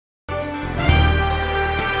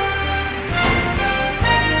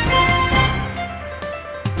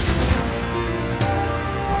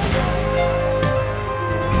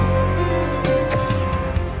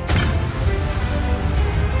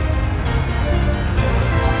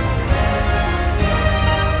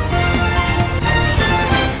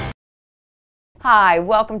Hi,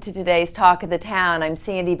 welcome to today's Talk of the Town. I'm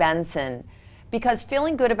Sandy Benson. Because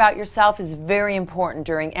feeling good about yourself is very important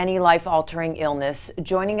during any life-altering illness,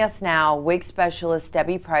 joining us now, wig specialist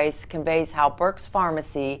Debbie Price conveys how Burke's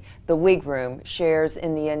Pharmacy, the wig room, shares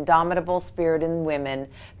in the indomitable spirit in women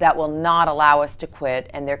that will not allow us to quit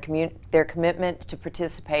and their commitment to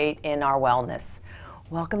participate in our wellness.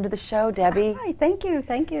 Welcome to the show, Debbie. Hi, thank you,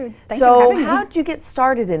 thank you. Thank you for So having me. how did you get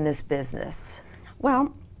started in this business?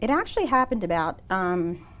 Well, it actually happened about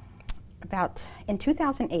in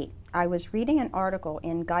 2008. I was reading an article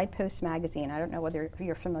in Guidepost magazine. I don't know whether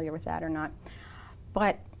you're familiar with that or not,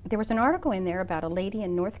 but there was an article in there about a lady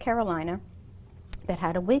in North Carolina that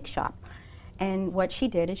had a wig shop, and what she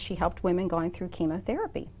did is she helped women going through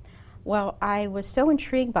chemotherapy. Well, I was so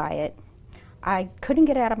intrigued by it, I couldn't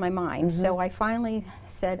get it out of my mind, so I finally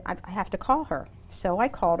said, I have to call her. So I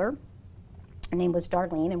called her. Her name was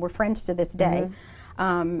Darlene, and we're friends to this day.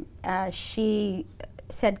 She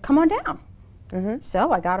said, come on down.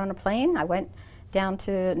 So I got on a plane, I went down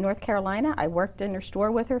to North Carolina, I worked in her store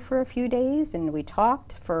with her for a few days, and we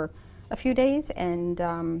talked for a few days, and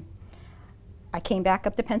I came back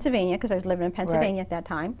up to Pennsylvania, because I was living in Pennsylvania at that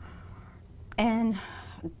time, and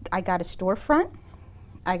I got a storefront,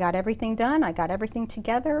 I got everything done, I got everything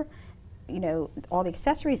together, you know, all the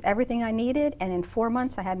accessories, everything I needed, and in 4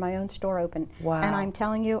 months I had my own store open. Wow. And I'm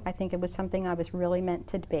telling you, I think it was something I was really meant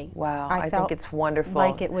to be. Wow, I think it's wonderful.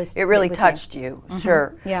 like it was. It really was touched me. you,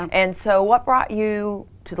 sure. Yeah. And so what brought you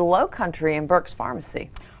to the Low Country in Burke's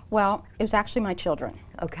Pharmacy? Well, it was actually my children.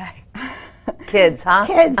 Okay. Kids, huh?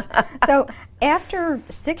 Kids. So after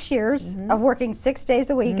 6 years of working 6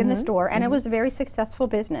 days a week in the store, and it was a very successful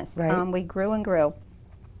business. Right. We grew and grew.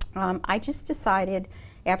 I just decided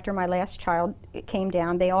after my last child came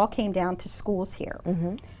down, they all came down to schools here.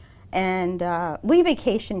 And we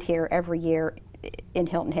vacationed here every year in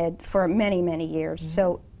Hilton Head for many, many years.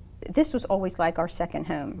 So this was always like our second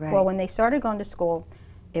home. Right. Well, when they started going to school,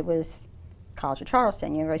 it was College of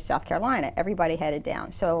Charleston, University of South Carolina. Everybody headed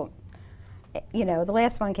down. So, you know, the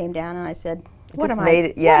last one came down and I said, what am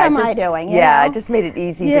I doing? You Yeah, know? it just made it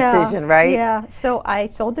easy decision, right? Yeah, so I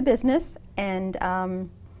sold the business, and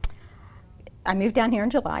I moved down here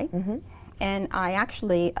in July, and I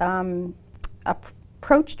actually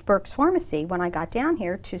approached Burke's Pharmacy when I got down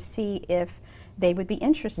here to see if they would be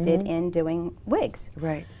interested in doing wigs.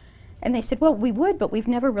 Right. And they said, well, we would, but we've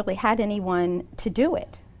never really had anyone to do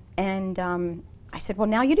it. And I said, well,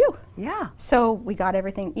 now you do. Yeah. So we got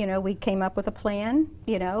everything, you know, we came up with a plan,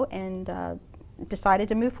 you know, and decided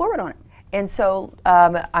to move forward on it. And so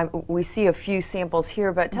we see a few samples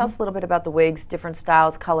here, but tell us a little bit about the wigs, different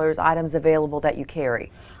styles, colors, items available that you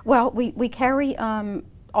carry. Well, we carry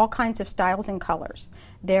all kinds of styles and colors.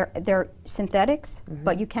 They're synthetics,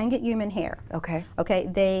 but you can get human hair. Okay. Okay.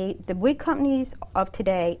 The wig companies of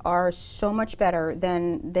today are so much better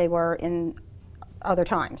than they were in other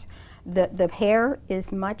times. The hair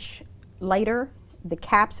is much lighter. The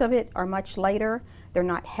caps of it are much lighter. They're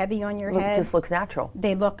not heavy on your head. It just looks natural.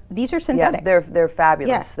 These are synthetics. Yeah, they're fabulous.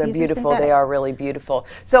 Yes, they're these are beautiful. They synthetics. are really beautiful.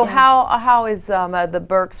 So how is the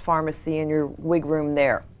Burke's Pharmacy and your wig room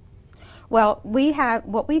there? Well,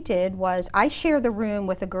 what we did was I share the room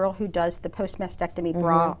with a girl who does the post-mastectomy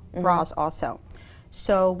bras also.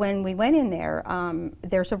 So when we went in there,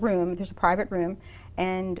 there's a a private room,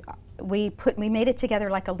 and we made it together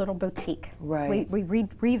like a little boutique. Right. We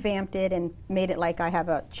revamped it and made it like I have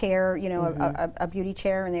a chair, you know, a beauty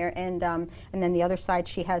chair in there, and then the other side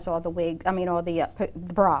she has all the all the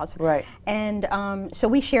bras. Right. And so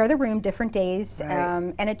we share the room different days,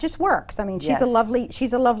 Right. and it just works. I mean, she's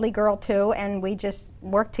a lovely girl too, and we just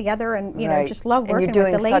work together, and you know, just love working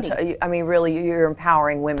with the ladies. I mean, really, you're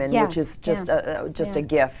empowering women, Yeah, which is just yeah. a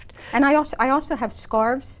gift. And I also have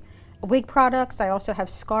scarves. Wig products, I also have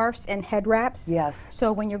scarves and head wraps. Yes.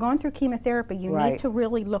 So when you're going through chemotherapy, you Right. need to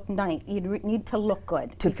really look nice. You need to look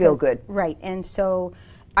good. To feel good. Right. And so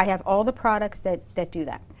I have all the products that do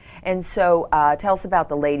that. And so tell us about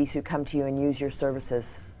the ladies who come to you and use your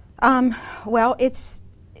services. Well,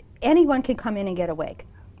 anyone can come in and get a wig.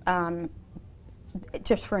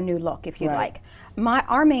 Just for a new look, if you'd Right. like.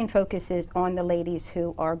 Our main focus is on the ladies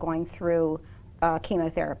who are going through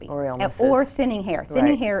chemotherapy or illnesses, or thinning hair.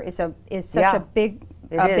 Thinning hair is such a big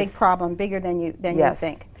problem, bigger than you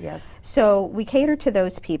think. Yes. So we cater to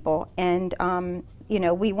those people, and you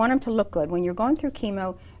know, we want them to look good. When you're going through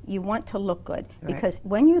chemo, you want to look good, because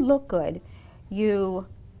when you look good, you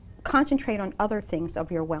concentrate on other things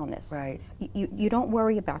of your wellness. Right. You don't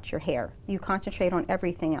worry about your hair. You concentrate on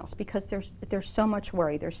everything else, because there's so much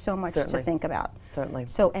worry. There's so much to think about. Certainly.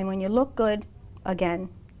 So, and when you look good, again,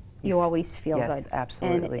 you always feel yes, good.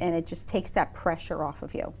 Absolutely. And it just takes that pressure off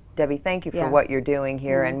of you. Debbie, thank you for Yeah. what you're doing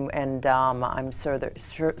here, and I'm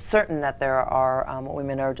certain that there are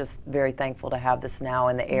women who are just very thankful to have this now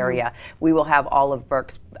in the area. We will have all of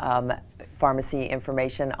Burke's pharmacy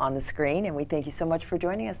information on the screen, and we thank you so much for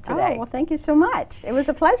joining us today. Oh, well, thank you so much. It was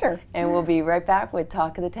a pleasure. And we'll be right back with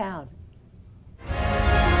Talk of the Town.